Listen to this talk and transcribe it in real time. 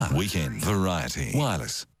Weekend Variety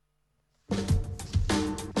Wireless.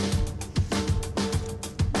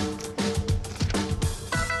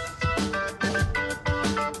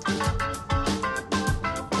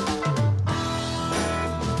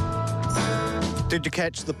 Did you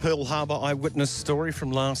catch the Pearl Harbor eyewitness story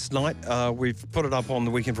from last night? We've put it up on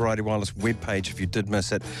the Weekend Variety Wireless webpage if you did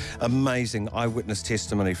miss it. Amazing eyewitness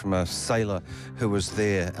testimony from a sailor who was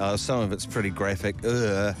there. Some of it's pretty graphic.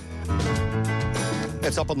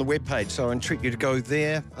 It's up on the webpage, so I entreat you to go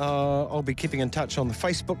there. I'll be keeping in touch on the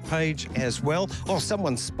Facebook page as well. Oh,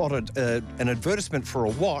 someone spotted an advertisement for a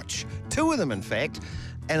watch, 2 of them in fact,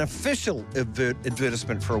 an official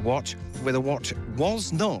advertisement for a watch where the watch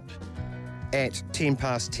was not at 10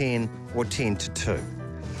 past 10 or 10 to 2.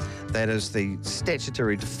 That is the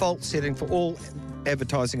statutory default setting for all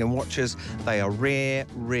advertising and watches. They are rare,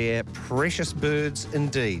 precious birds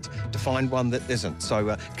indeed, to find one that isn't.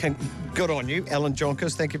 So good on you, Alan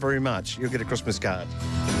Jonkers. Thank you very much. You'll get a Christmas card.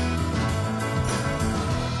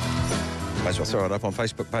 Might as well throw it up on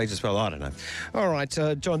Facebook page as well. I don't know. All right,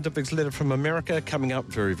 John Dippick's letter from America coming up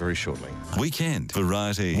very, very shortly. Weekend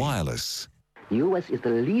Variety Wireless. The U.S. is the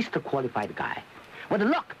least qualified guy. But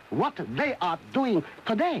look what they are doing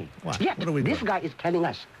today. What? Yet What are we this doing? guy is telling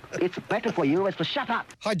us it's better for U.S. to shut up.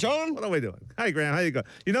 Hi, John. What are we doing? Hi, Graham. How you going?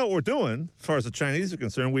 You know what we're doing, as far as the Chinese are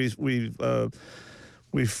concerned? We've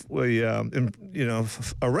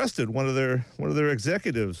arrested one of their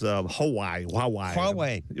executives, Huawei.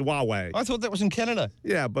 I thought that was in Canada.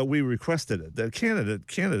 Yeah, but we requested it. That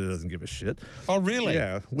Canada doesn't give a shit. Oh, really?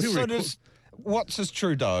 Yeah. What's his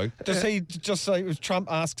Trudeau? Does he just say if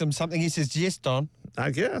Trump asks him something, he says yes, Don?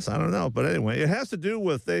 I guess. I don't know. But anyway, it has to do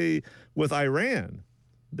with Iran.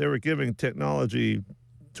 They were giving technology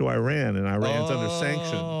to Iran, and Iran's under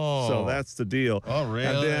sanction. So that's the deal. Oh,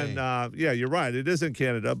 really? And then, yeah, you're right. It is in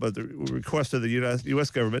Canada, but the request of the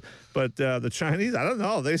U.S. government. But the Chinese, I don't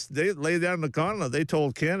know. They lay down the gauntlet. They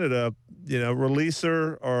told Canada, release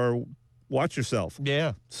her or watch yourself.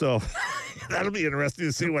 Yeah. So that'll be interesting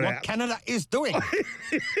to see what happens. Canada is doing.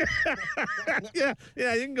 Yeah,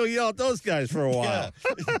 you can go yell at those guys for a while.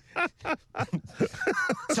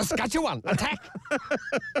 Saskatchewan, attack.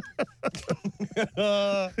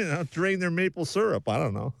 Drain their maple syrup. I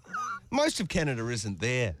don't know. Most of Canada isn't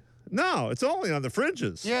there. No, it's only on the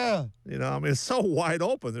fringes. Yeah. It's so wide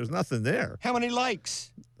open. There's nothing there. How many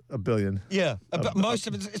lakes? 1 billion. Yeah. But most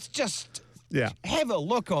of it's just... Yeah. Have a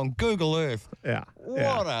look on Google Earth. Yeah.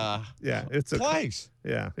 What a it's place.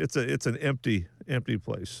 It's an empty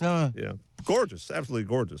place. No. Yeah. Gorgeous, absolutely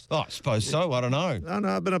gorgeous. Oh, I suppose so. I don't know. No,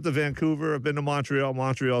 I've been up to Vancouver. I've been to Montreal.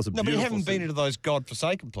 Montreal's a No, but beautiful you haven't city. been to those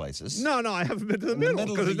godforsaken places. No, I haven't been to the In the middle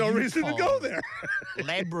middle because of there's no the reason to Yukon. go there.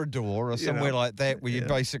 Labrador or somewhere like that where you're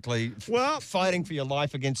basically fighting for your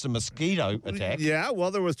life against a mosquito attack. Yeah, well,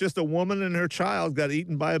 there was just a woman and her child got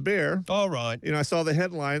eaten by a bear. All right. I saw the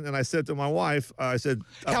headline and I said to my wife,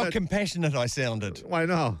 How compassionate I sounded. I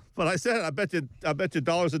know. But I said, I bet you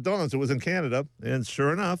dollars of donuts it was in Canada. And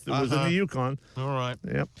sure enough, it was in the Yukon. All right.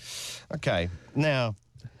 Yep. Okay. Now,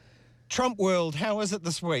 Trump world, how is it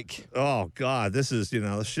this week? Oh, God, this is,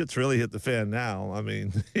 the shit's really hit the fan now. I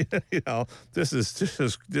mean, this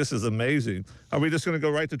is amazing. Are we just going to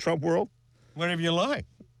go right to Trump world? Wherever you like.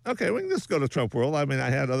 Okay, we can just go to Trump world. I mean, I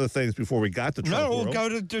had other things before we got to Trump world. No, we'll go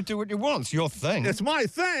to do what you want. It's your thing. It's my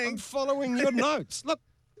thing. I'm following your notes. Look.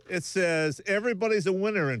 It says everybody's a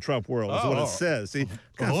winner in Trump world is what it says. See,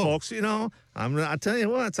 folks, I tell you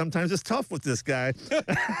what, sometimes it's tough with this guy.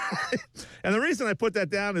 And the reason I put that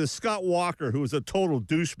down is Scott Walker, who was a total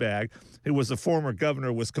douchebag, who was the former governor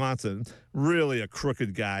of Wisconsin, really a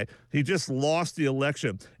crooked guy. He just lost the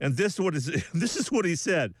election. And this is what he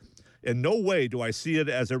said. In no way do I see it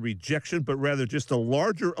as a rejection, but rather just a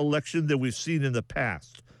larger election than we've seen in the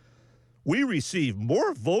past. We received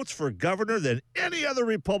more votes for governor than any other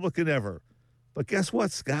Republican ever. But guess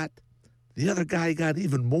what, Scott? The other guy got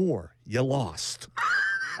even more. You lost.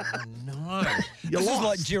 Oh, no. This is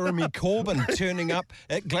like Jeremy Corbyn turning up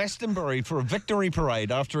at Glastonbury for a victory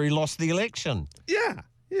parade after he lost the election. Yeah.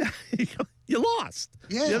 You lost.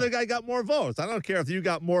 Yeah. The other guy got more votes. I don't care if you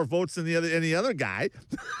got more votes than any other guy.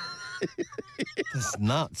 That's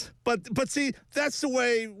nuts. But see, that's the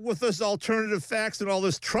way with this alternative facts and all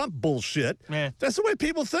this Trump bullshit. Yeah. That's the way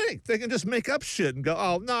people think. They can just make up shit and go,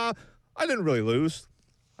 oh, no, I didn't really lose.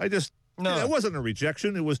 It wasn't a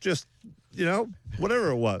rejection. It was just, whatever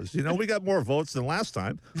it was. We got more votes than last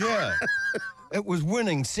time. Yeah. It was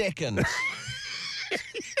winning second.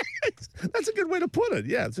 That's a good way to put it.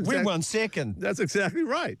 Yeah. We won second. That's exactly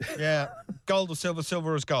right. Yeah. Gold or silver,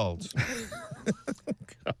 silver is gold.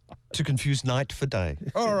 To confuse night for day.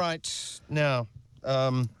 All right. Now,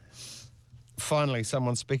 finally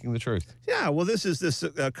someone speaking the truth. Yeah, well, this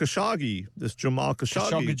Khashoggi, this Jamal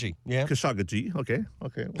Khashoggi. Khashoggi, yeah. Khashoggi, okay.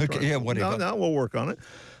 Okay, yeah, whatever. No, we'll work on it.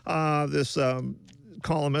 This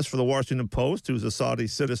columnist for the Washington Post, who's a Saudi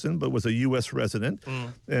citizen but was a U.S. resident,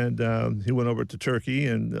 and he went over to Turkey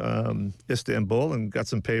and Istanbul and got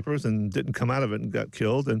some papers and didn't come out of it and got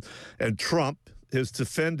killed. And Trump has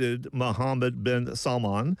defended Mohammed bin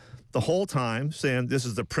Salman the whole time, saying this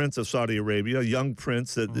is the Prince of Saudi Arabia, a young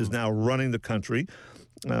prince that is now running the country,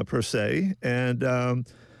 per se. And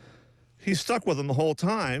he stuck with him the whole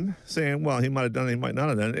time, saying, well, he might have done it, he might not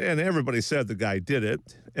have done it. And everybody said the guy did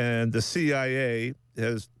it. And the CIA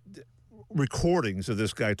has recordings of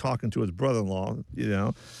this guy talking to his brother-in-law,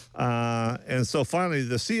 and so finally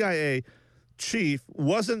the CIA chief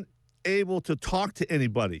wasn't able to talk to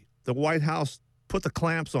anybody. The White House put the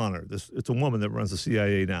clamps on her. It's a woman that runs the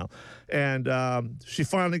CIA now. And she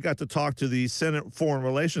finally got to talk to the Senate Foreign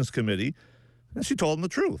Relations Committee, and she told them the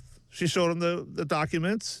truth. She showed them the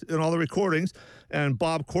documents and all the recordings. And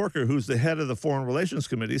Bob Corker, who's the head of the Foreign Relations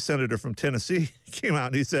Committee, senator from Tennessee, came out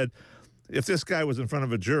and he said, if this guy was in front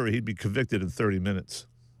of a jury, he'd be convicted in 30 minutes.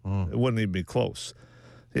 It wouldn't even be close,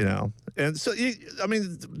 And so,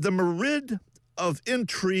 the myriad of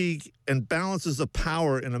intrigue and balances of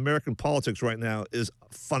power in American politics right now is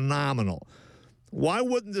phenomenal. Why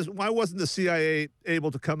wasn't the CIA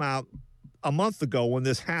able to come out a month ago when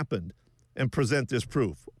this happened and present this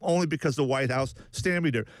proof? Only because the White House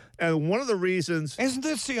stymied her. And one of the reasons... Isn't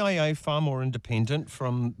the CIA far more independent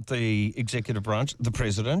from the executive branch, the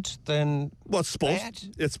president, than Well, it's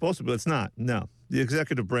supposed to, but it's not. No. The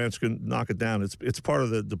executive branch can knock it down. It's part of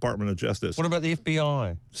the Department of Justice. What about the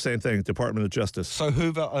FBI? Same thing, Department of Justice. So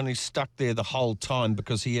Hoover only stuck there the whole time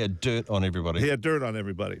because he had dirt on everybody? He had dirt on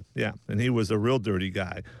everybody, yeah. And he was a real dirty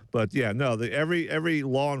guy. But, yeah, no, every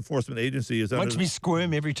law enforcement agency is under... Makes me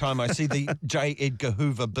squirm every time I see the J. Edgar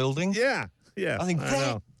Hoover building. Yeah. I think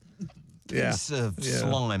that piece of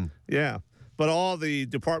slime. Yeah. But all the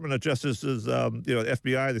Department of Justice's,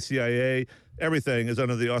 FBI, the CIA, everything is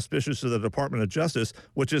under the auspices of the Department of Justice,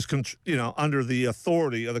 which is, under the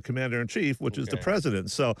authority of the Commander-in-Chief, which is the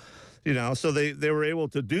President. So, so they were able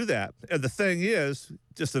to do that. And the thing is,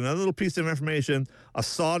 just another little piece of information,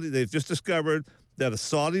 they've just discovered that a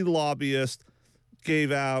Saudi lobbyist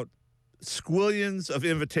gave out squillions of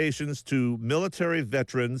invitations to military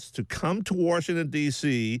veterans to come to Washington,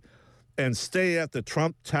 D.C., and stay at the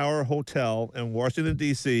Trump Tower Hotel in Washington,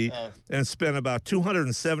 D.C., and spend about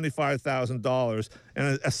 $275,000.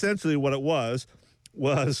 And essentially what it was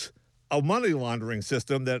a money laundering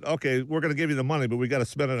system that, okay, we're going to give you the money, but we got to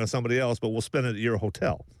spend it on somebody else, but we'll spend it at your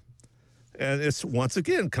hotel. And it's, once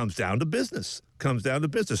again, comes down to business.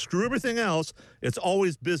 Screw everything else. It's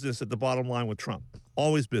always business at the bottom line with Trump.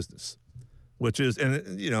 Always business. Which is,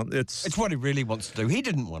 it's what he really wants to do. He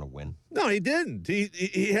didn't want to win. No, he didn't.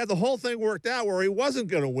 He had the whole thing worked out where he wasn't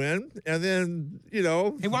going to win, and then he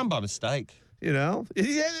won by mistake.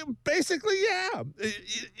 Basically, yeah.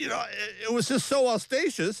 It was just so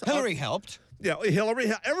ostentatious. Hillary helped. Yeah,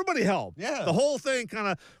 everybody helped. Yeah, the whole thing kind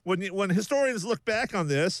of when historians look back on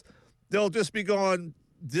this, they'll just be going,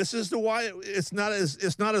 this is why it's not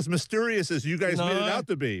as mysterious as you guys made it out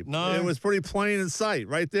to be. No, it was pretty plain in sight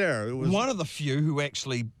right there. It was one of the few who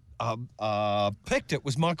actually picked it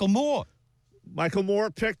was Michael Moore. Michael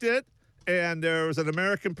Moore picked it, and there was an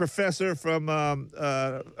American professor from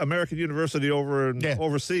American University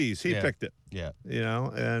overseas. He picked it. Yeah,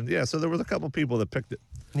 so there was a couple people that picked it.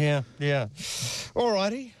 Yeah. All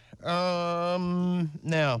righty.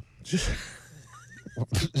 Now.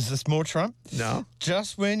 Is this more Trump? No.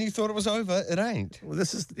 Just when you thought it was over, it ain't. Well,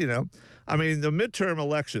 this is, the midterm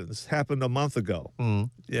elections happened a month ago.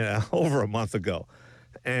 Yeah, over a month ago.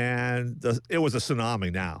 And it was a tsunami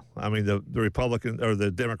now. I mean, the Republican or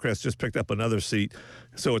the Democrats just picked up another seat.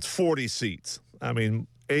 So it's 40 seats. I mean,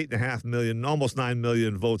 8.5 million, almost 9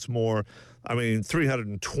 million votes more. I mean,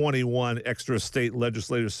 321 extra state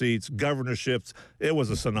legislative seats, governorships. It was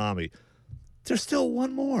a tsunami. There's still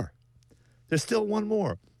one more.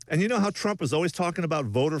 And you know how Trump is always talking about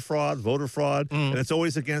voter fraud, and it's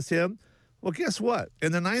always against him? Well, guess what?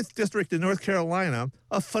 In the 9th District in North Carolina,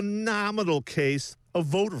 a phenomenal case of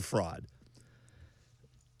voter fraud.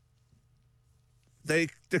 They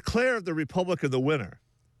declared the Republican the winner.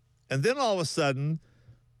 And then all of a sudden,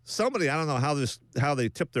 somebody, I don't know how they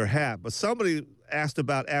tipped their hat, but somebody asked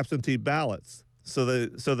about absentee ballots. So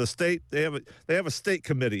the state, they have a state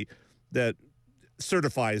committee that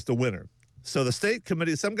certifies the winner. So the state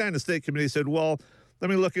committee, some guy in the state committee said, well, let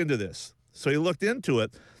me look into this. So he looked into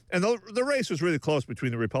it, And the race was really close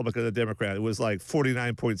between the Republican and the Democrat. It was like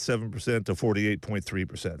 49.7% to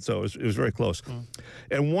 48.3%. So it was very close.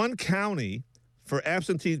 In one county, for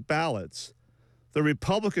absentee ballots, the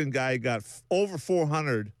Republican guy got over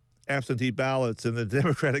 400 absentee ballots, and the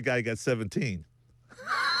Democratic guy got 17.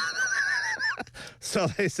 So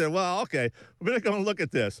they said, well, okay, we're going to go and look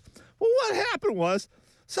at this. Well, what happened was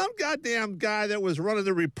some goddamn guy that was running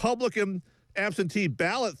the Republican absentee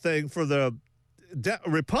ballot thing for the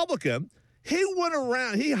Republican, he went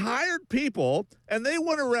around, he hired people, and they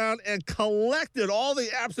went around and collected all the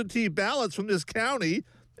absentee ballots from this county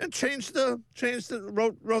and wrote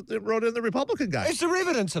in the Republican guy. Is there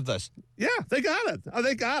evidence of this? Yeah, they got it.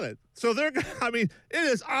 They got it. So it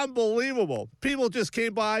is unbelievable. People just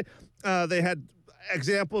came by. They had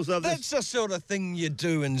examples of this. That's the sort of thing you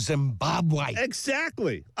do in Zimbabwe.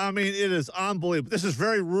 Exactly. I mean, it is unbelievable. This is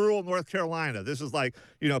very rural North Carolina. This is like,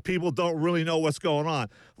 people don't really know what's going on.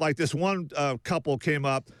 Like this one couple came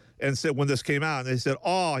up and said, when this came out, and they said,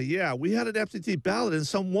 oh, yeah, we had an absentee ballot, and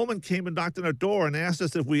some woman came and knocked on our door and asked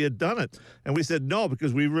us if we had done it. And we said no,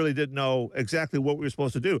 because we really didn't know exactly what we were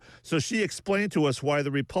supposed to do. So she explained to us why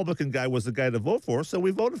the Republican guy was the guy to vote for, so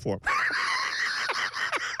we voted for him.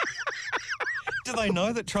 Do they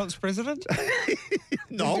know that Trump's president?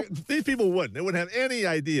 No, these people wouldn't. They wouldn't have any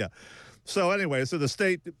idea. So anyway, the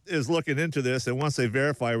state is looking into this, and once they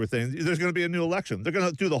verify everything, there's going to be a new election. They're going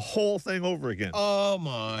to do the whole thing over again. Oh,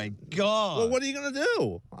 my God. Well, what are you going to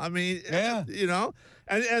do? I mean, yeah.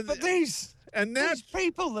 But these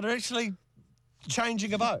people that are actually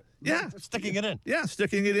changing a vote. Yeah. Sticking it in. Yeah,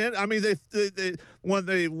 sticking it in. I mean, they when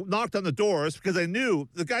they knocked on the doors, because they knew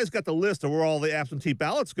the guy's got the list of where all the absentee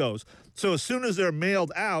ballots goes. So as soon as they're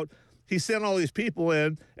mailed out, he sent all these people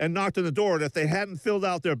in and knocked on the door. And if they hadn't filled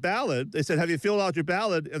out their ballot, they said, have you filled out your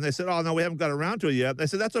ballot? And they said, oh, no, we haven't got around to it yet. They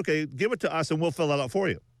said, that's okay. Give it to us and we'll fill it out for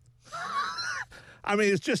you. I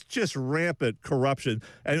mean, it's just rampant corruption.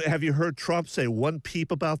 And have you heard Trump say one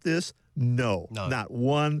peep about this? No. Not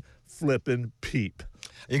one flippin' peep.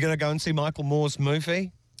 Are you going to go and see Michael Moore's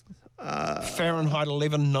movie? Fahrenheit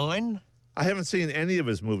 11/9? I haven't seen any of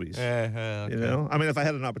his movies. Okay. I mean, if I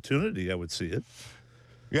had an opportunity, I would see it.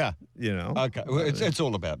 Yeah. Okay. Well, it's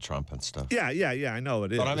all about Trump and stuff. Yeah, I know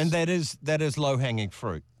it is. But I mean, that is low-hanging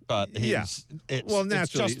fruit. But it's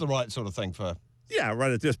just the right sort of thing for... Yeah,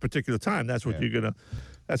 right at this particular time. That's what you're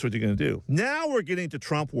gonna do. Now we're getting to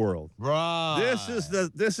Trump world. Right.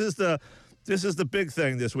 This is the big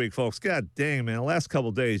thing this week, folks. God dang, man. The last couple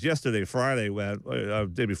of days, yesterday, Friday,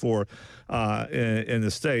 day before, in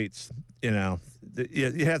the States, you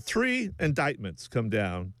had 3 indictments come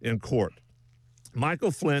down in court.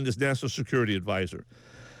 Michael Flynn is National Security Advisor.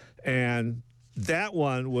 And that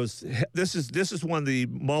one was, this is when the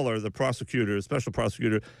Mueller, the prosecutor, special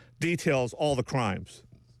prosecutor, details all the crimes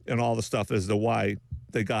and all the stuff as to why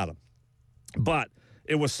they got him. But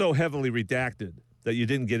it was so heavily redacted that you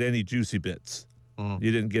didn't get any juicy bits.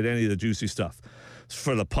 You didn't get any of the juicy stuff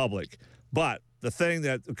for the public. But a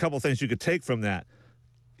couple of things you could take from that,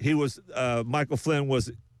 Michael Flynn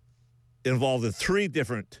was involved in 3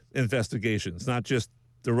 different investigations, not just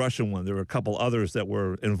the Russian one. There were a couple others that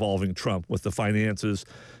were involving Trump with the finances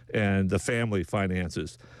and the family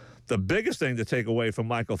finances. The biggest thing to take away from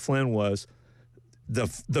Michael Flynn was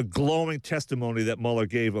the glowing testimony that Mueller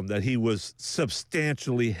gave him, that he was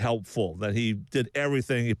substantially helpful, that he did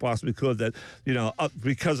everything he possibly could, that,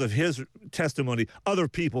 because of his testimony, other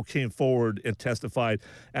people came forward and testified,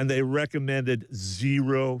 and they recommended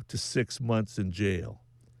 0 to 6 months in jail.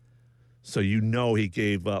 So he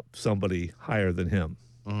gave up somebody higher than him.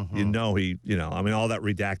 Mm-hmm. All that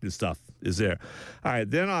redacted stuff is there. All right,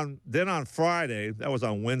 then on Friday, that was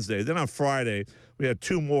on Wednesday, then on Friday, we had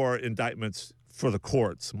 2 more indictments for the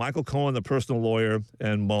courts. Michael Cohen, the personal lawyer,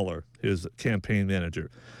 and Mueller, his campaign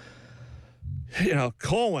manager.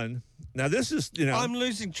 Cohen, now this is, I'm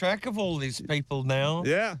losing track of all these people now.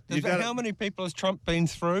 Yeah. How many people has Trump been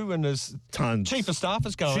through, and his tons. Chief of Staff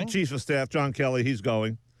is going? Chief of Staff, John Kelly, he's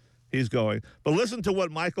going. But listen to what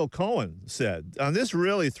Michael Cohen said. And this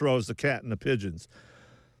really throws the cat in the pigeons.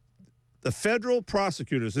 The federal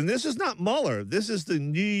prosecutors, and this is not Mueller, this is the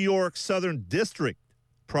New York Southern District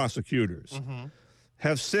prosecutors,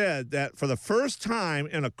 have said that for the first time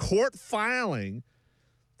in a court filing,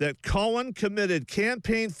 that Cohen committed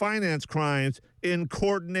campaign finance crimes in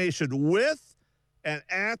coordination with and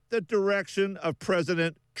at the direction of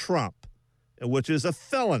President Trump, which is a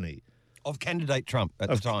felony. Of candidate Trump at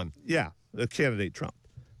the time. Yeah, the candidate Trump.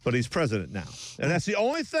 But he's president now. And that's the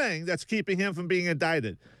only thing that's keeping him from being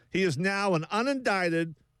indicted. He is now an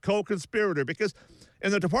unindicted co-conspirator, because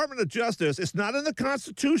in the Department of Justice, it's not in the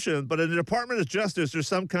Constitution, but in the Department of Justice, there's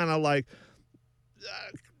some kind of like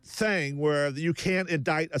thing where you can't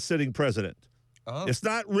indict a sitting president. Oh. It's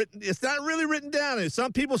not written. It's not really written down.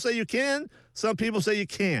 Some people say you can. Some people say you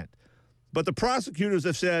can't. But the prosecutors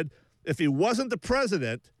have said if he wasn't the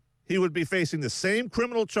president, he would be facing the same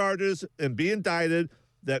criminal charges and be indicted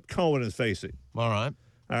that Cohen is facing. All right.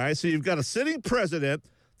 All right. So you've got a sitting president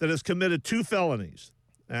that has committed 2 felonies.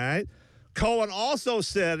 All right. Cohen also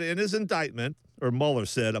said in his indictment, or Mueller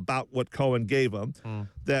said about what Cohen gave him,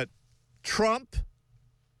 that Trump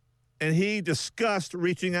and he discussed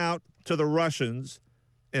reaching out to the Russians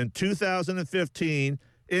in 2015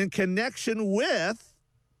 in connection with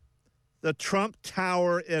the Trump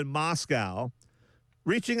Tower in Moscow,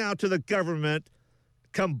 reaching out to the government,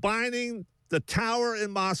 combining the tower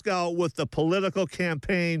in Moscow with the political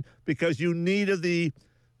campaign because you needed the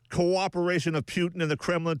cooperation of Putin and the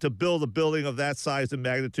Kremlin to build a building of that size and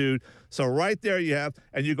magnitude. So right there you have,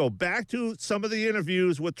 and you go back to some of the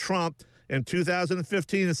interviews with Trump in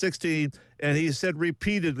 2015 and 16, and he said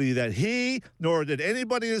repeatedly that he, nor did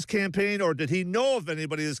anybody in his campaign, or did he know of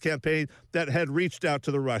anybody in his campaign that had reached out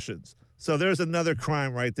to the Russians. So there's another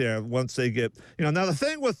crime right there once they get, now the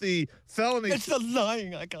thing with the felony. It's the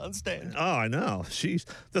lying I can't stand. Oh, I know.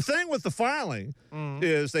 The thing with the filing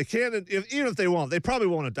is they can't, even if they won't, they probably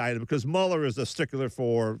won't indict him because Mueller is a stickler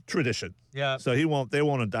for tradition. Yeah. So they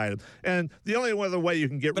won't indict him. And the only other way you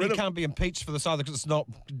can get But rid he of can't be impeached for this either because it's not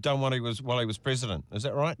done while he was president. Is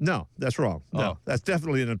that right? No, that's wrong. No, Oh. that's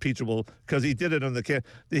definitely an impeachable because he did it in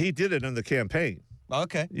the campaign.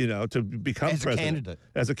 Okay. To become As a president. candidate.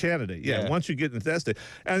 As a candidate, yeah. Once you get invested.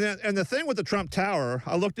 And the thing with the Trump Tower,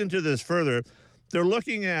 I looked into this further. They're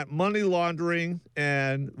looking at money laundering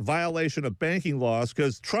and violation of banking laws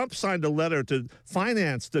because Trump signed a letter to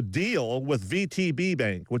finance the deal with VTB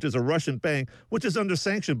Bank, which is a Russian bank, which is under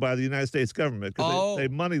sanction by the United States government because they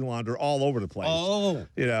money launder all over the place. Oh.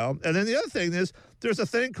 And then the other thing is there's a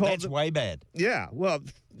thing called... That's way bad. Yeah, well,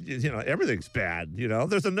 everything's bad,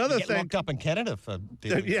 There's another Get thing... locked up in Canada for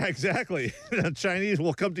dealing. Yeah, exactly. The Chinese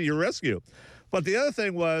will come to your rescue. But the other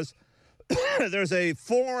thing was there's a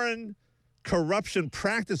foreign corruption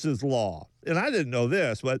practices law. And I didn't know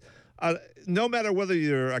this, but no matter whether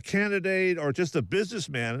you're a candidate or just a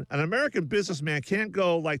businessman, an American businessman can't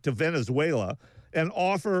go like to Venezuela and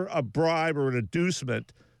offer a bribe or an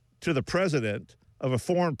inducement to the president of a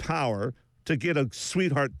foreign power to get a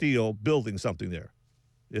sweetheart deal building something there.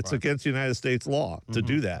 It's against United States law to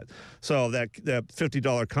do that. So that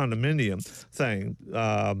 $50 condominium thing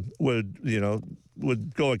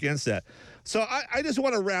would go against that. So I just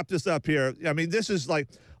want to wrap this up here. I mean, this is like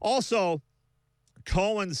also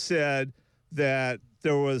Cohen said that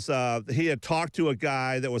there was he had talked to a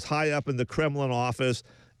guy that was high up in the Kremlin office,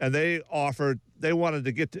 and they wanted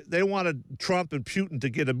Trump and Putin to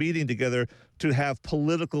get a meeting together to have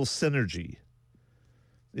political synergy.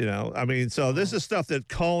 So this is stuff that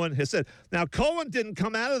Cohen has said. Now, Cohen didn't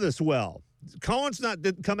come out of this well.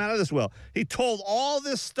 Didn't come out of this well. He told all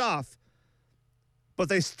this stuff, but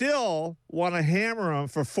they still want to hammer him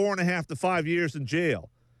for 4.5 to 5 years in jail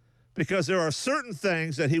because there are certain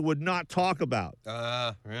things that he would not talk about.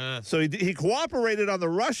 Yeah. So he cooperated on the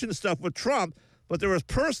Russian stuff with Trump, but there was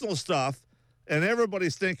personal stuff, and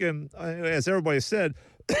everybody's thinking, as everybody said,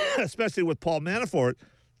 especially with Paul Manafort,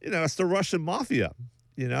 it's the Russian mafia.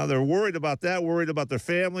 They're worried about that, worried about their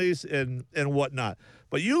families and whatnot.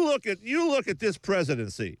 But you look at this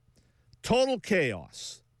presidency, total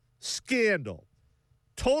chaos, scandal,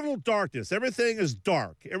 total darkness. Everything is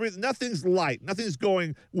dark. Nothing's light. Nothing's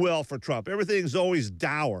going well for Trump. Everything's always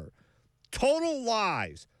dour. Total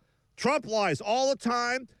lies. Trump lies all the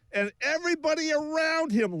time, and everybody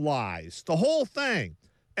around him lies. The whole thing.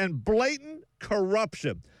 And blatant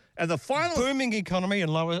corruption. And the final... Booming economy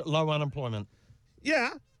and low unemployment.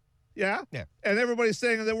 Yeah. And everybody's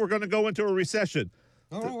saying that we're going to go into a recession.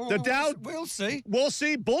 The Dow, we'll see. We'll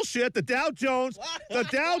see. Bullshit. The Dow Jones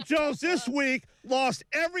this week lost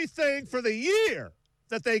everything for the year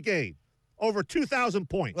that they gained. Over 2,000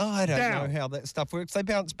 points. Well, I don't down. know how that stuff works. They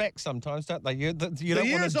bounce back sometimes, don't they? You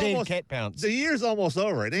don't want a dead cat bounce. The year's almost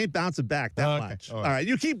over. It ain't bouncing back that much. All right.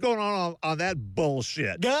 You keep going on that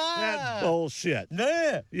bullshit. That bullshit.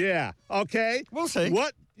 Yeah. Okay. We'll see.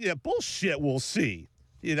 What? Yeah, bullshit. We'll see.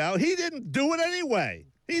 He didn't do it anyway.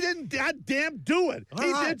 He didn't goddamn do it.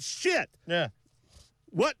 He did shit. Yeah.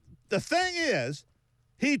 What the thing is,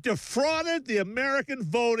 he defrauded the American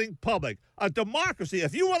voting public. A democracy,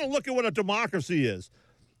 if you want to look at what a democracy is,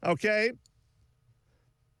 okay?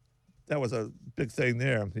 That was a big thing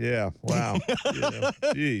there. Yeah, wow.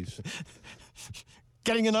 Jeez.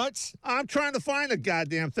 Getting your notes? I'm trying to find a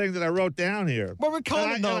goddamn thing that I wrote down here. Well, we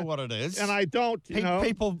kind of And I- know what it is. And I don't, you know.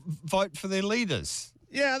 People vote for their leaders.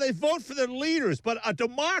 Yeah, they vote for their leaders, but a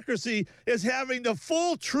democracy is having the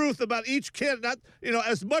full truth about each candidate,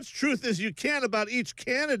 as much truth as you can about each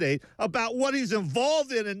candidate, about what he's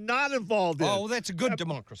involved in and not involved in. Oh, well, that's a good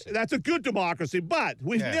democracy. That's a good democracy, but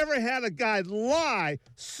we've never had a guy lie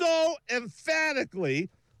so emphatically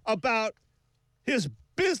about his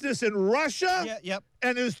business in Russia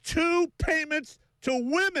and his 2 payments to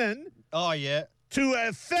women. Oh, yeah. To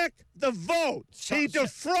affect the vote. He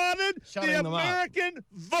defrauded the American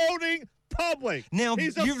voting public. Now,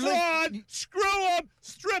 he's a fraud. Screw him.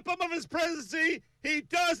 Strip him of his presidency. He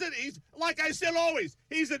doesn't. He's, like I said always,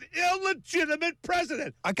 he's an illegitimate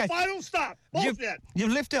president. Okay. Final stop. Bullshit.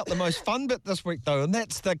 You've left out the most fun bit this week, though, and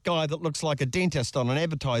that's that guy that looks like a dentist on an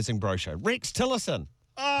advertising brochure, Rex Tillerson.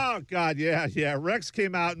 Oh, God, yeah. Rex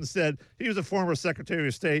came out and said he was a former Secretary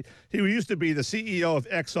of State. He used to be the CEO of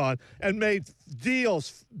Exxon and made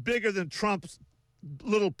deals bigger than Trump's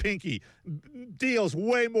little pinky. Deals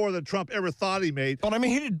way more than Trump ever thought he made. But, I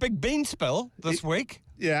mean, he did big bean spill this week.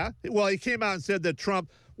 Yeah. Well, he came out and said that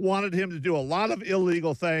Trump wanted him to do a lot of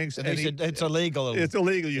illegal things. And he said it's illegal. It's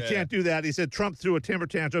illegal. You can't do that. He said Trump threw a temper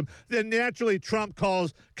tantrum. Then naturally Trump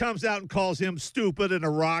comes out and calls him stupid and a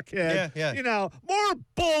rockhead. Yeah. More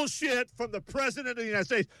bullshit from the president of the United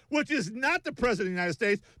States, which is not the president of the United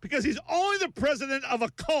States because he's only the president of a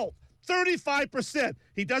cult. 35%.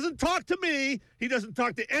 He doesn't talk to me. He doesn't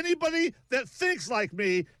talk to anybody that thinks like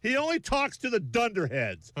me. He only talks to the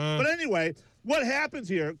dunderheads. But anyway, what happens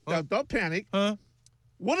here, now, don't panic.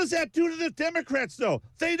 What does that do to the Democrats, though?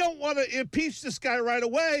 They don't want to impeach this guy right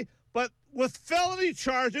away, but with felony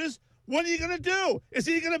charges, what are you going to do? Is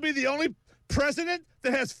he going to be the only president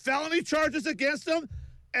that has felony charges against him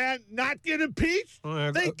and not get impeached?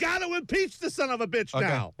 They got to impeach the son of a bitch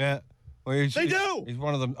now. Yeah. Well, they do. He's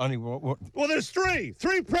one of them. Only Well, there's 3.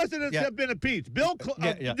 3 presidents have been impeached. Bill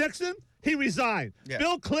Nixon, he resigned. Yeah.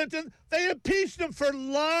 Bill Clinton, they impeached him for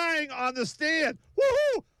lying on the stand.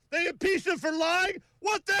 Woohoo! They impeached him for lying?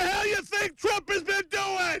 What the hell you think Trump has been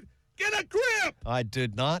doing? Get a grip! I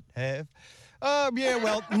did not have.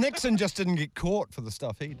 Well, Nixon just didn't get caught for the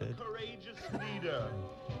stuff he did. Courageous leader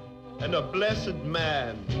and a blessed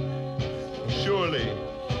man, surely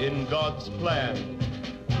in God's plan.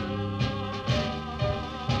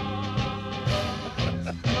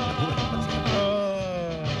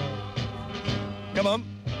 Come on.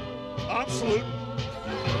 Absolute.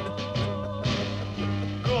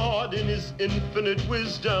 God in his infinite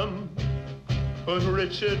wisdom put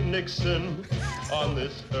Richard Nixon on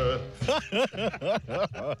this earth.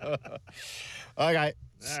 Okay.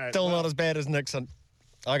 Still not as bad as Nixon.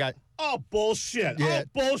 Okay. Oh, bullshit. Yeah.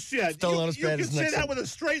 Oh, bullshit. Still not as bad as You can say Nixon. that with a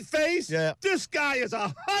straight face? Yeah. This guy is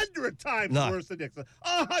 100 times No. worse than Nixon.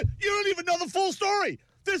 You don't even know the full story.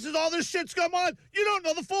 This is all this shit's come on. You don't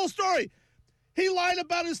know the full story. He lied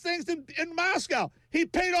about his things in Moscow. He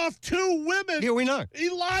paid off 2 women. Yeah, we know. He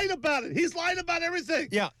lied about it. He's lied about everything.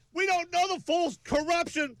 Yeah. We don't know the full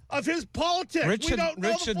corruption of his politics. We don't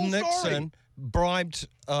know Richard the full Nixon story. bribed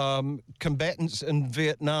combatants in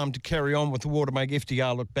Vietnam to carry on with the war to make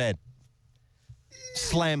FDR look bad.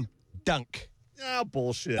 Slam dunk. Oh,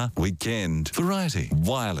 bullshit. Weekend Variety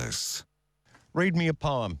Wireless. Read me a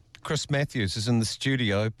poem. Chris Matthews is in the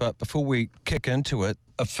studio, but before we kick into it,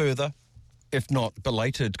 a further, if not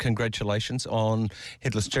belated, congratulations on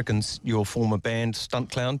Headless Chickens, your former band,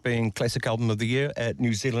 Stunt Clown, being Classic Album of the Year at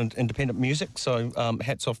New Zealand Independent Music. So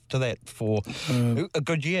hats off to that for a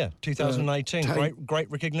good year, 2018.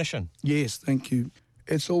 Great recognition. Yes, thank you.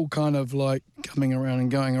 It's all kind of like coming around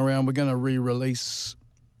and going around. We're going to re-release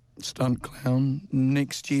Stunt Clown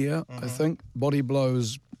next year, I think. Body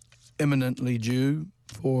Blow's imminently due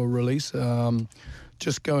for release.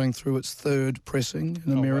 Just going through its 3rd pressing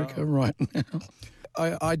in America right now.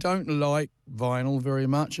 I don't like vinyl very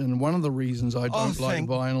much, and one of the reasons I don't like thank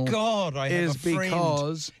vinyl God I have is a friend.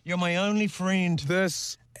 because You're my only friend.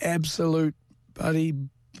 this absolute buddy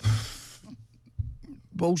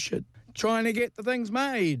bullshit trying to get the things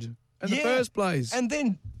made in the first place. And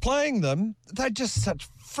then playing them, they're just such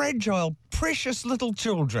fragile, precious little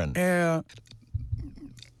children. Yeah.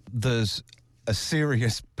 There's a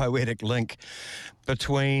serious poetic link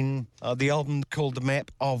between the album called The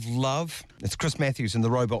Map of Love. It's Chris Matthews and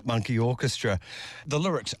the Robot Monkey Orchestra. The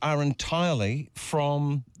lyrics are entirely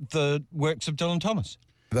from the works of Dylan Thomas.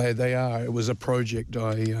 They are. It was a project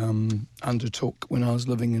I undertook when I was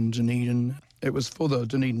living in Dunedin. It was for the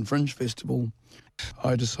Dunedin Fringe Festival.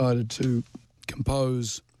 I decided to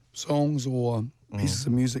compose songs or pieces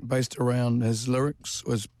of music based around his lyrics,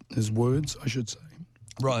 or his words, I should say.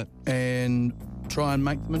 Right. and try and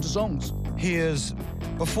make them into songs. Here's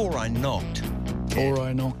Before I Knocked. Before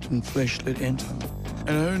I knocked and flesh did enter.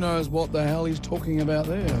 And who knows what the hell he's talking about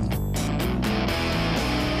there.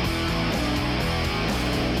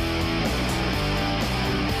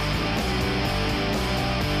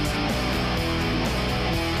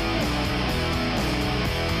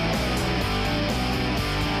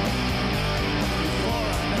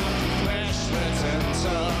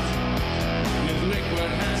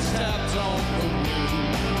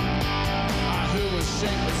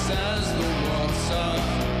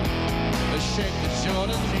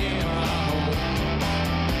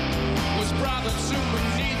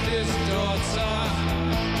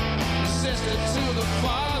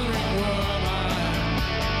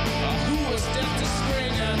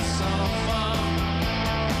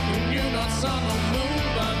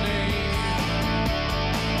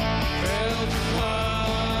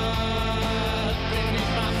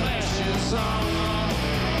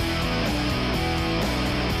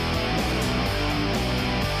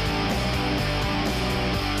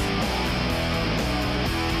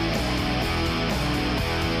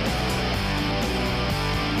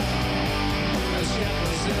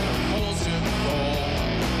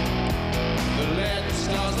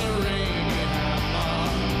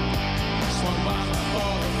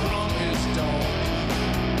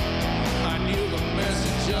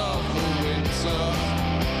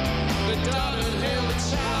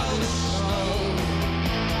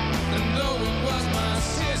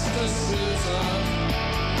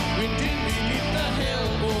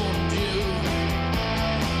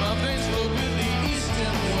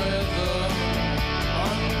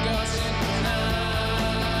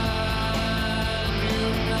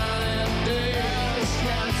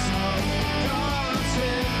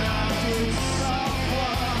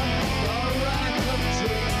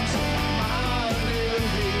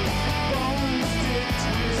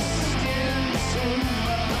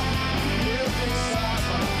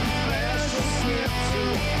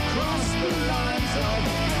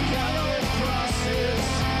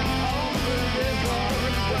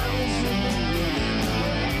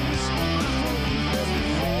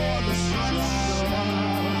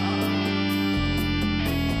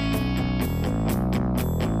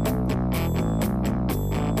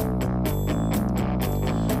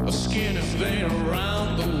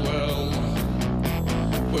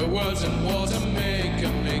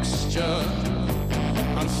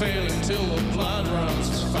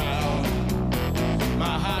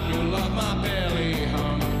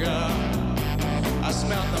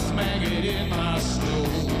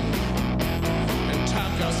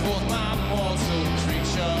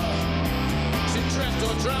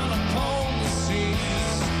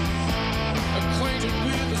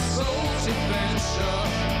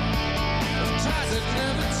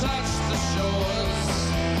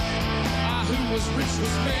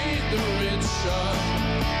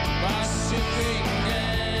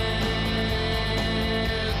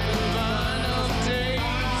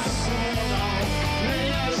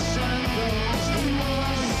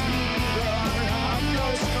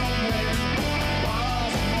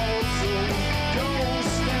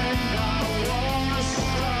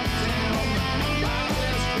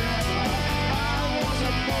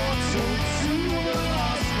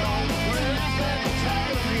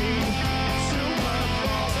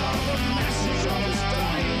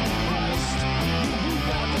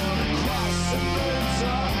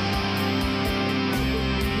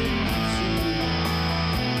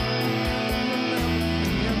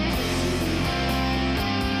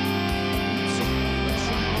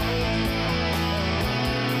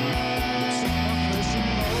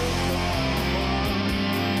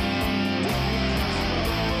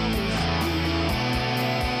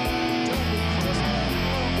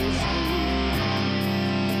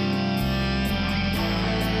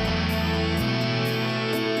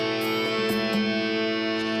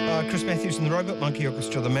 Chris Matthews and the Robot Monkey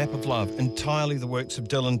Orchestra, The Map of Love, entirely the works of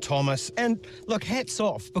Dylan Thomas. And look, hats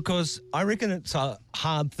off, because I reckon it's a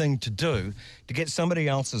hard thing to do, to get somebody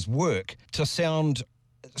else's work to sound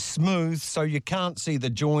smooth so you can't see the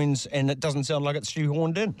joins and it doesn't sound like it's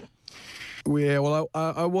shoehorned in. Yeah, well,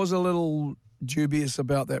 I was a little dubious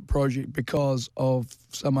about that project because of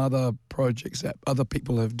some other projects that other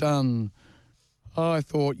people have done. I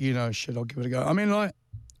thought, shit, I'll give it a go. I mean,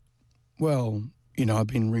 I've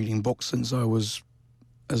been reading books since I was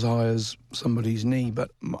as high as somebody's knee,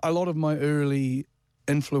 but a lot of my early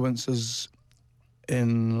influences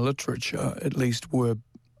in literature, at least, were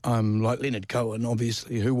like Leonard Cohen,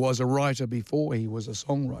 obviously, who was a writer before he was a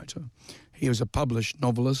songwriter. He was a published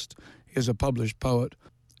novelist. He was a published poet.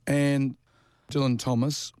 And Dylan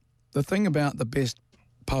Thomas. The thing about the best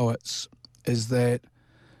poets is that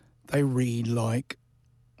they read like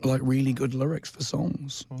really good lyrics for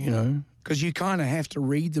songs, you know, because you kind of have to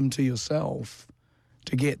read them to yourself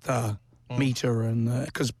to get the meter, and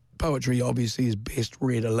because poetry obviously is best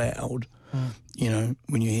read aloud. You know,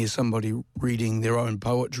 when you hear somebody reading their own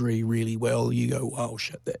poetry really well, you go, wow,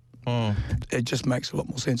 shit, that. It just makes a lot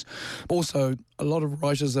more sense. Also, a lot of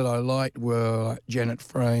writers that I liked were like Janet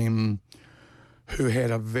Frame, who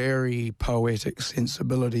had a very poetic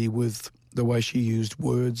sensibility with the way she used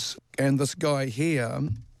words. And this guy here,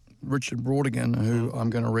 Richard Brautigan, who I'm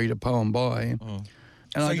going to read a poem by.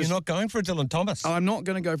 And So you're not going for a Dylan Thomas? I'm not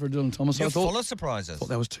going to go for a Dylan Thomas. You're I thought, full of surprises. thought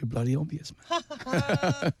that was too bloody obvious.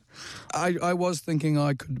 I was thinking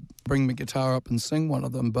I could bring my guitar up and sing one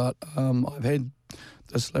of them, but I've had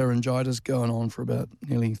this laryngitis going on for about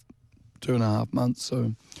nearly 2.5 months,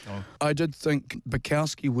 so I did think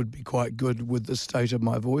Bukowski would be quite good with the state of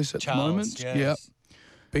my voice at the moment. Yes. Yeah,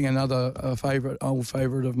 being another old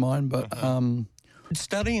favourite of mine, but Did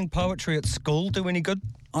studying poetry at school do any good?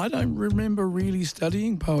 I don't remember really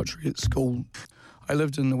studying poetry at school. I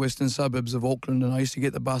lived in the western suburbs of Auckland, and I used to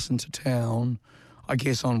get the bus into town, I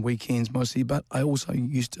guess on weekends mostly, but I also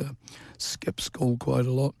used to skip school quite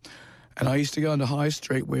a lot. And I used to go into High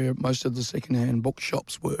Street where most of the second-hand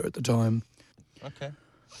bookshops were at the time. Okay.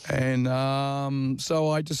 And so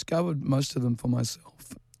I discovered most of them for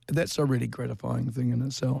myself. That's a really gratifying thing in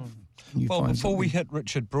itself. You Well, find before we something- hit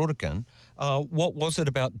Richard Brautigan, what was it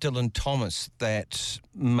about Dylan Thomas that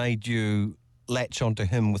made you latch onto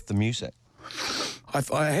him with the music?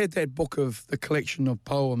 I had that book of the collection of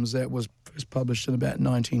poems that was first published in about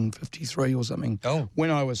 1953 or something. Oh.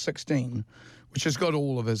 When I was 16, which has got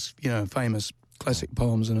all of his, you know, famous classic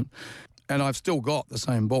poems in it. And I've still got the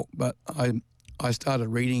same book, but I started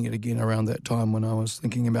reading it again around that time when I was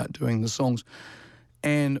thinking about doing the songs.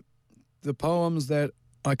 And the poems that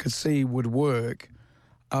I could see would work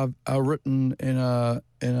are written in a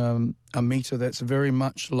meter that's very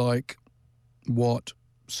much like what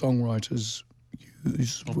songwriters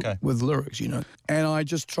use with lyrics, you know. And I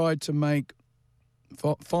just tried to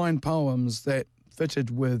find poems that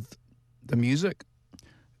fitted with the music,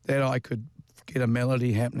 that I could get a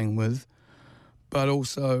melody happening with, but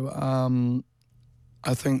also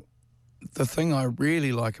I think the thing I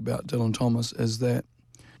really like about Dylan Thomas is that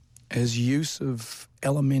his use of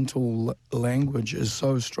elemental language is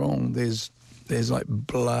so strong. There's like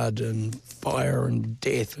blood and fire and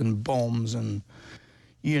death and bombs and,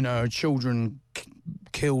 you know, children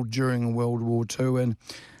killed during World War II. And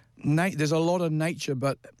there's a lot of nature,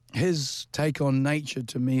 but his take on nature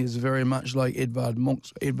to me is very much like Edvard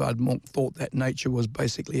Munch's. Edvard Munch thought that nature was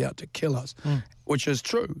basically out to kill us, which is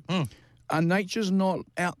true. And nature's not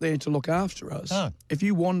out there to look after us. No. If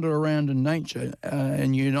you wander around in nature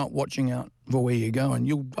and you're not watching out for where you're going,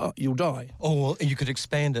 you'll die. Oh, well, you could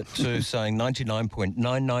expand it to saying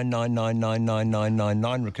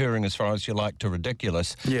 99.999999999, recurring as far as you like to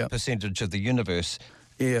ridiculous percentage of the universe.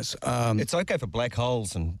 Yes. It's okay for black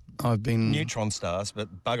holes and I've been neutron stars,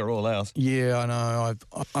 but bugger all else. Yeah, I know.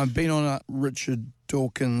 I've been on a Richard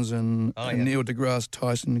Dawkins and Neil deGrasse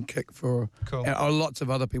Tyson kick for lots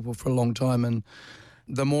of other people for a long time, and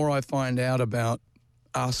the more I find out about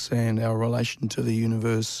us and our relation to the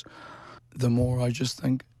universe, the more I just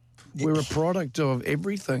think we're a product of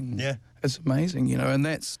everything. Yeah. It's amazing, you know, and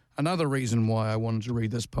that's another reason why I wanted to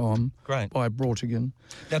read this poem by Brautigan.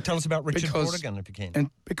 Now tell us about Richard Brautigan, if you can.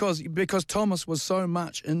 And because Thomas was so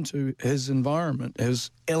much into his environment,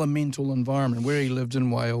 his elemental environment, where he lived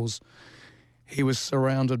in Wales. He was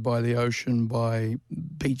surrounded by the ocean, by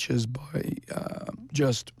beaches, by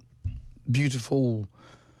just beautiful,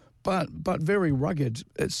 but very rugged.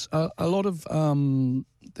 It's a lot of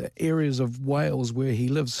the areas of Wales where he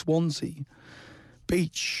lives, Swansea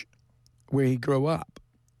Beach, where he grew up,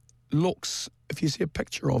 looks, if you see a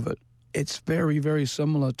picture of it, it's very, very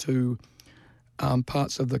similar to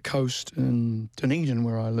parts of the coast in Dunedin,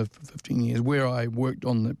 where I lived for 15 years, where I worked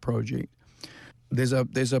on that project. There's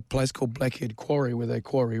a place called Blackhead Quarry where they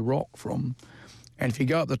quarry rock from. And if you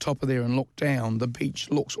go up the top of there and look down, the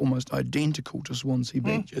beach looks almost identical to Swansea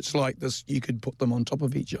Beach. It's like this, you could put them on top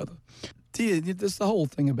of each other. There's the whole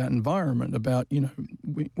thing about environment, about, you know,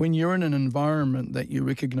 when you're in an environment that you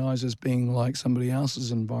recognise as being like somebody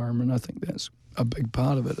else's environment, I think that's a big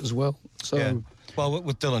part of it as well. So, yeah. Well,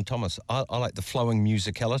 with Dylan Thomas, I like the flowing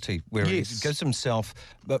musicality where he gives himself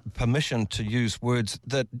permission to use words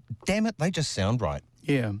that, damn it, they just sound right.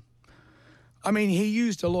 Yeah. I mean, he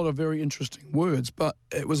used a lot of very interesting words, but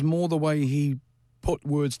it was more the way he put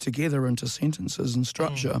words together into sentences and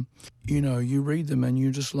structure, you know, you read them and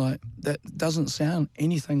you're just like, that doesn't sound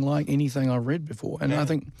anything like anything I've read before. And I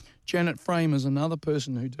think Janet Frame is another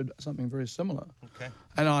person who did something very similar. Okay.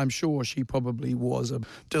 And I'm sure she probably was a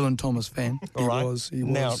Dylan Thomas fan. All right. He was.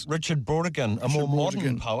 Now, Richard Brautigan, a more modern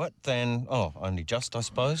Brautigan. poet than, only just, I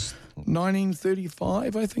suppose.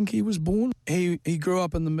 1935, I think he was born. He grew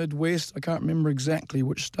up in the Midwest. I can't remember exactly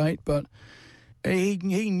which state, but he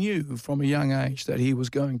knew from a young age that he was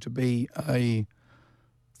going to be a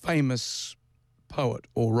famous poet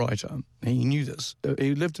or writer. He knew this.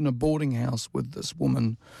 He lived in a boarding house with this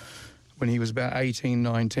woman when he was about 18,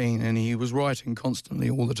 19, and he was writing constantly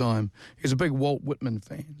all the time. He was a big Walt Whitman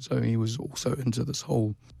fan, so he was also into this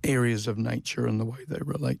whole areas of nature and the way they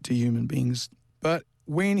relate to human beings. But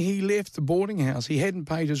when he left the boarding house, he hadn't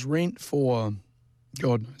paid his rent for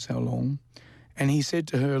God knows how long, and he said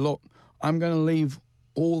to her, look, I'm going to leave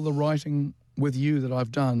all the writing with you that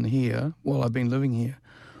I've done here while I've been living here,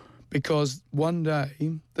 because one day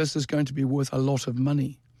this is going to be worth a lot of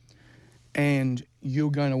money and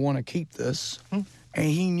you're going to want to keep this. And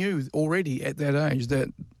he knew already at that age that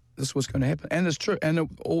this was going to happen. And it's true. And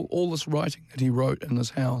all this writing that he wrote in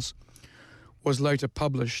this house was later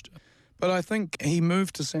published. But I think he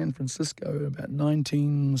moved to San Francisco in about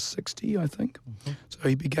 1960, I think. So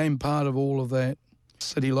he became part of all of that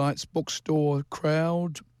City Lights bookstore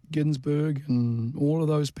crowd, Ginsberg and all of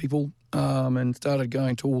those people, and started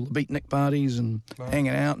going to all the beatnik parties and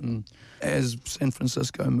hanging out. And as San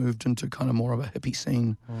Francisco moved into kind of more of a hippie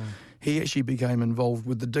scene, he actually became involved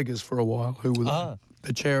with the Diggers for a while, who were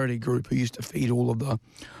the charity group who used to feed all of the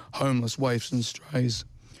homeless waifs and strays.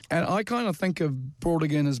 And I kind of think of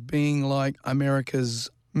Brautigan as being like America's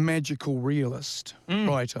magical realist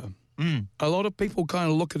writer. A lot of people kind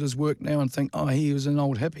of look at his work now and think, oh, he was an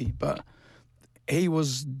old hippie, but he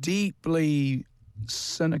was deeply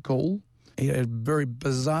cynical. He had a very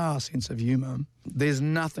bizarre sense of humour. There's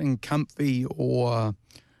nothing comfy or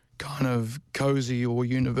kind of cozy or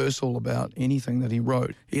universal about anything that he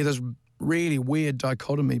wrote. He had this really weird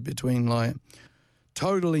dichotomy between like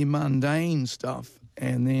totally mundane stuff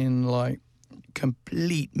and then like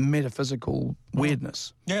complete metaphysical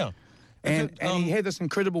weirdness. Yeah. And he had this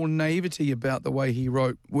incredible naivety about the way he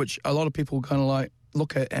wrote, which a lot of people kind of like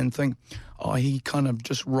look at and think, oh, he kind of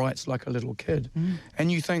just writes like a little kid.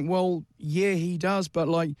 And you think, well, yeah, he does, but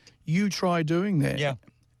like you try doing that. Yeah.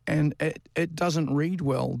 And it doesn't read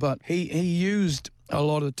well. But he used a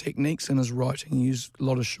lot of techniques in his writing. He used a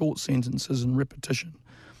lot of short sentences and repetition.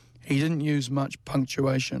 He didn't use much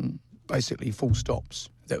punctuation, basically full stops.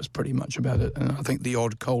 That was pretty much about it. And I think the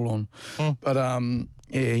odd colon. But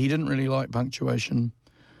yeah, he didn't really like punctuation.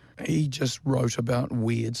 He just wrote about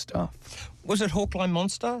weird stuff. Was it Hawkline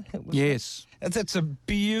Monster? Yes. It's a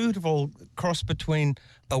beautiful cross between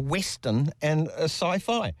a Western and a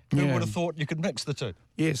sci-fi. Who would have thought you could mix the two?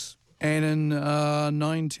 Yes. And in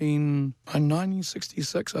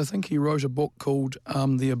 1966, I think he wrote a book called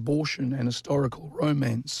The Abortion and Historical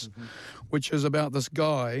Romance, which is about this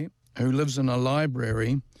guy who lives in a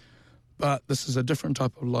library, but this is a different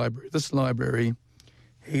type of library. This library,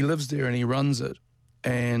 he lives there and he runs it,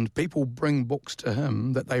 and people bring books to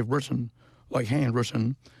him that they've written, like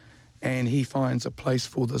handwritten, and he finds a place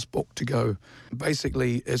for this book to go.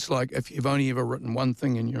 Basically, it's like if you've only ever written one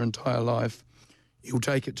thing in your entire life, you'll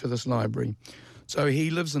take it to this library. So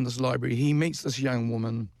he lives in this library. He meets this young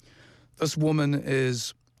woman. This woman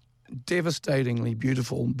is devastatingly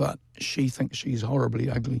beautiful, but she thinks she's horribly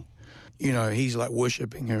ugly. You know, he's like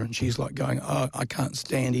worshipping her, and she's like going, oh, I can't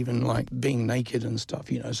stand even like being naked and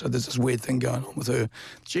stuff, you know. So there's this weird thing going on with her.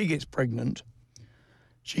 She gets pregnant.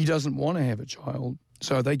 She doesn't want to have a child.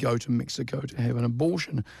 So they go to Mexico to have an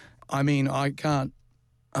abortion. I mean, I can't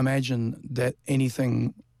imagine that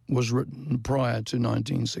anything was written prior to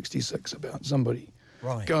 1966 about somebody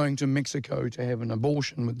going to Mexico to have an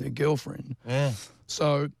abortion with their girlfriend. Yeah.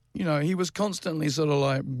 So, you know, he was constantly sort of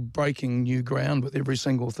like breaking new ground with every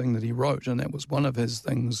single thing that he wrote, and that was one of his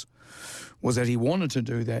things, was that he wanted to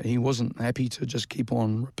do that. He wasn't happy to just keep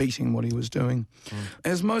on repeating what he was doing.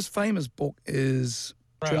 His most famous book is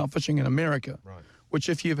Trout Fishing in America, which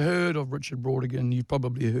if you've heard of Richard Brautigan, you've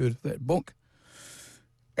probably heard of that book.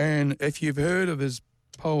 And if you've heard of his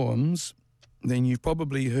poems, then you've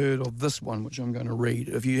probably heard of this one, which I'm going to read.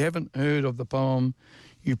 If you haven't heard of the poem,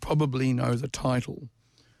 you probably know the title.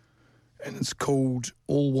 And it's called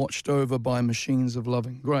All Watched Over by Machines of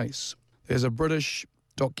Loving Grace. There's a British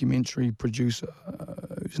documentary producer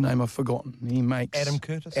whose name I've forgotten. He makes... Adam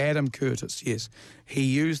Curtis? Adam Curtis, yes. He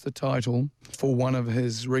used the title for one of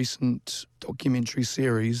his recent documentary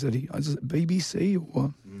series that is it BBC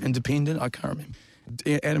or Independent? I can't remember.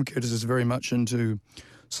 Adam Curtis is very much into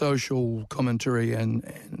social commentary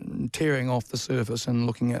and tearing off the surface and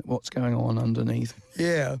looking at what's going on underneath.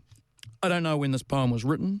 Yeah. I don't know when this poem was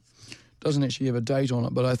written. Doesn't actually have a date on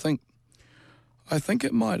it, but I think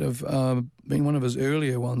it might have been one of his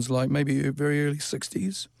earlier ones, like maybe very early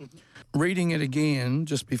 60s. Mm-hmm. Reading it again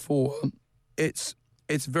just before, it's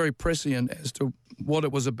very prescient as to what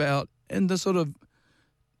it was about in the sort of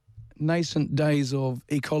nascent days of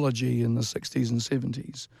ecology in the 60s and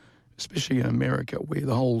 70s, especially in America, where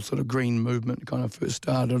the whole sort of green movement kind of first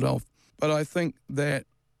started off. But I think that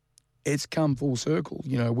it's come full circle.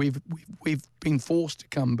 You know, we've been forced to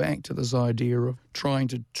come back to this idea of trying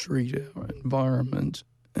to treat our environment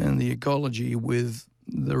and the ecology with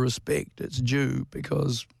the respect it's due,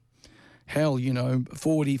 because hell,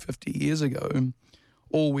 40, 50 years ago,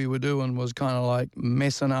 all we were doing was kind of like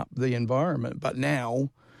messing up the environment. But now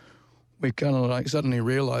we've kind of like suddenly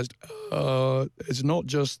realized it's not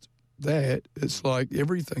just that, it's like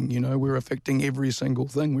everything, we're affecting every single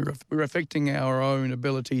thing. We're affecting our own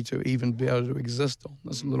ability to even be able to exist on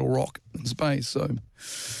this little rock in space. So,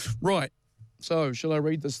 right. So, shall I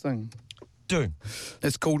read this thing? Do.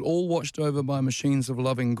 It's called All Watched Over by Machines of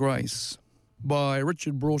Loving Grace by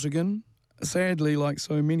Richard Brautigan. Sadly, like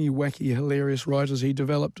so many wacky, hilarious writers, he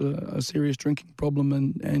developed a serious drinking problem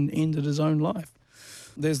and ended his own life.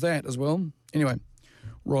 There's that as well. Anyway,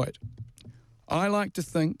 right. I like to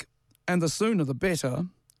think, and the sooner the better,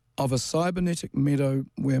 of a cybernetic meadow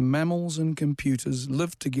where mammals and computers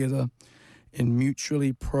live together in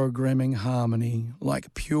mutually programming harmony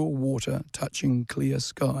like pure water touching clear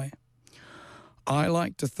sky. I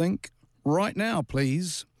like to think, right now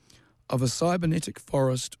please, of a cybernetic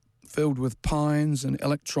forest filled with pines and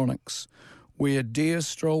electronics where deer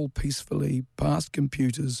stroll peacefully past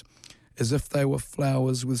computers as if they were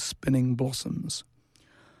flowers with spinning blossoms.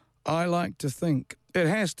 I like to think it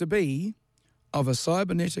has to be of a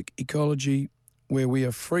cybernetic ecology where we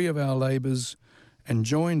are free of our labours and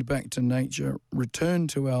joined back to nature, returned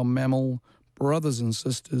to our mammal brothers and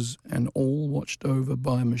sisters, and all watched over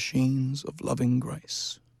by machines of loving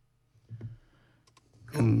grace.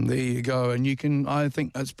 And there you go. And I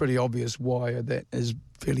think that's pretty obvious why that is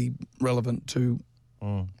fairly relevant to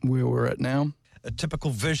where we're at now. A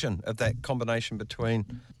typical vision of that combination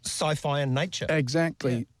between sci-fi and nature.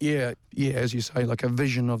 Exactly. Yeah, as you say, like a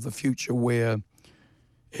vision of the future where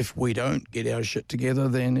if we don't get our shit together,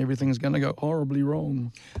 then everything's going to go horribly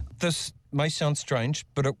wrong. This may sound strange,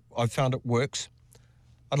 but I found it works.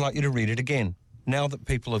 I'd like you to read it again. Now that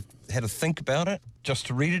people have had a think about it, just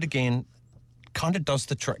to read it again kind of does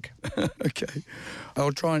the trick. Okay.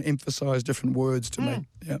 I'll try and emphasise different words to make...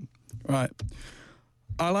 Yeah. Right.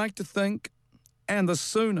 I like to think, and the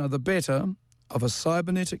sooner the better, of a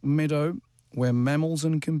cybernetic meadow where mammals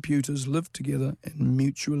and computers live together in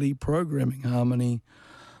mutually programming harmony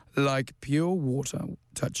like pure water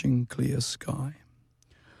touching clear sky.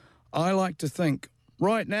 I like to think,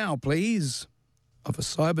 right now please, of a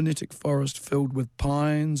cybernetic forest filled with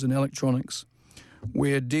pines and electronics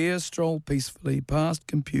where deer stroll peacefully past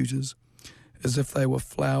computers as if they were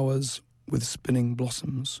flowers with spinning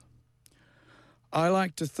blossoms. I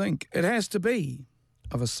like to think it has to be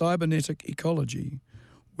of a cybernetic ecology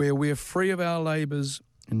where we're free of our labours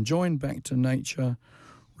and joined back to nature,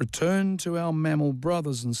 returned to our mammal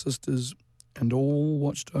brothers and sisters, and all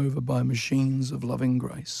watched over by machines of loving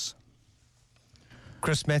grace.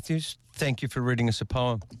 Chris Matthews, thank you for reading us a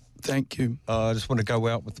poem. Thank you. I just want to go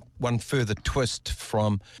out with one further twist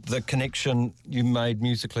from the connection you made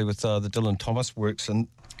musically with the Dylan Thomas works, and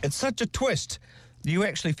it's such a twist. You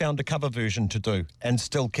actually found a cover version to do and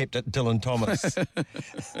still kept it Dylan Thomas.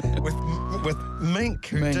 with Mink,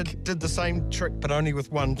 who did the same trick but only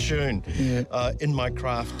with one tune, In My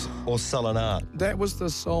Craft or Sullen Art. That was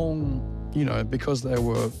the song, because they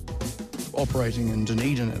were operating in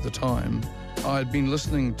Dunedin at the time. I'd been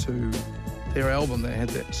listening to their album that had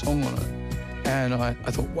that song on it, and I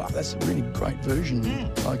thought, wow, that's a really great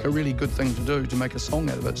version, like a really good thing to do, to make a song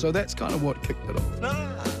out of it. So that's kind of what kicked it off.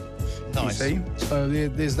 Nice. You see? So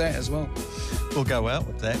there's that as well. We'll go out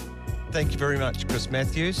with that. Thank you very much, Chris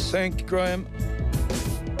Matthews. Thank you, Graham.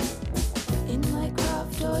 In my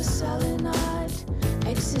craft or sullen art,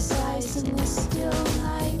 exercise in the still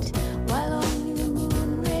night, while only the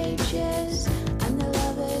moon rages and the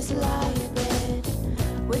lovers lie abed.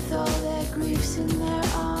 With all their griefs in their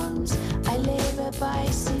arms, I labour by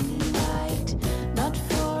singing light, not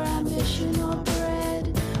for ambition or bread,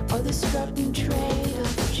 or the strutting trade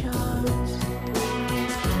of charms.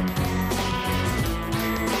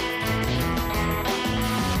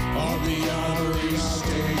 On the armory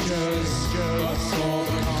stages, but for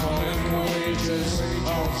the common wages,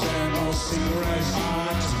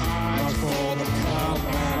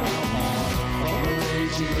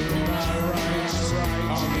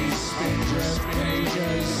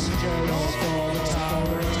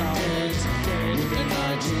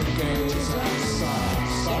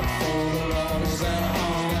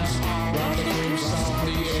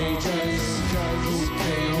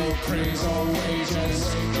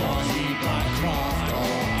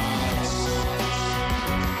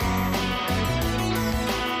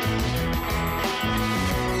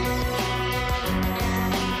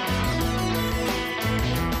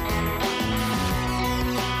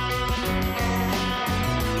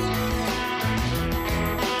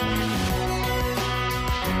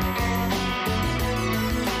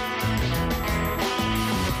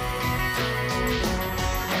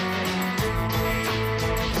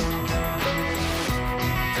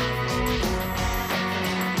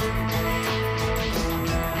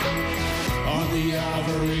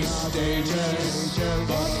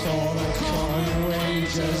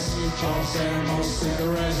 Jobs and more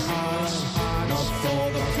cigarette hearts, not for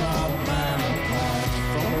the proud man apart.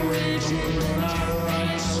 From a raging moon I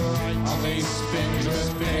write on these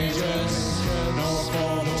spindrift pages, nor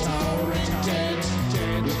for the towering dead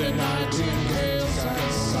with their nightingales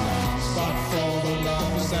and songs, but for the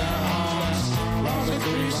lovers that aren't, love the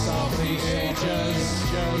griefs of the ages,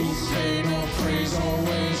 who pay no praise or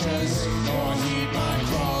wages, nor heed my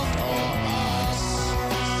craft or arts.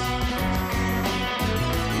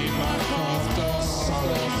 Heed my craft or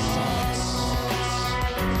solid arts.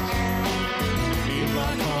 Heed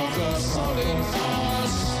my craft or solid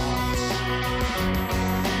arts.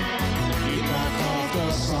 Heed my craft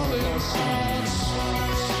or solid arts.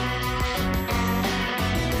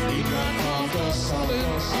 Heed my craft or solid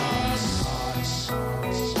arts.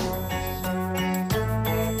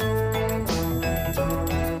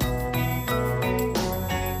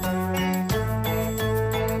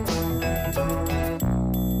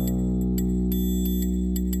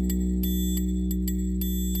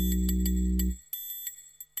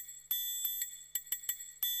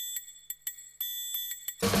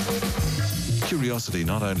 Curiosity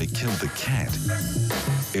not only killed the cat,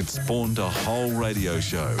 it spawned a whole radio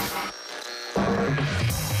show.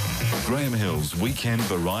 Graham Hill's Weekend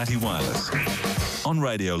Variety Wireless on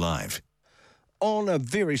Radio Live. On a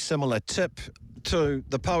very similar tip to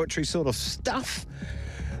the poetry sort of stuff,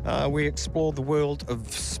 we explore the world of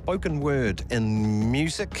spoken word in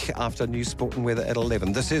music after News, Sport and Weather at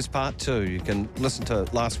 11. This is part 2. You can listen to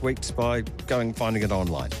last week's by finding it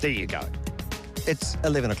online. There you go. It's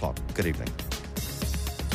 11 o'clock. Good evening.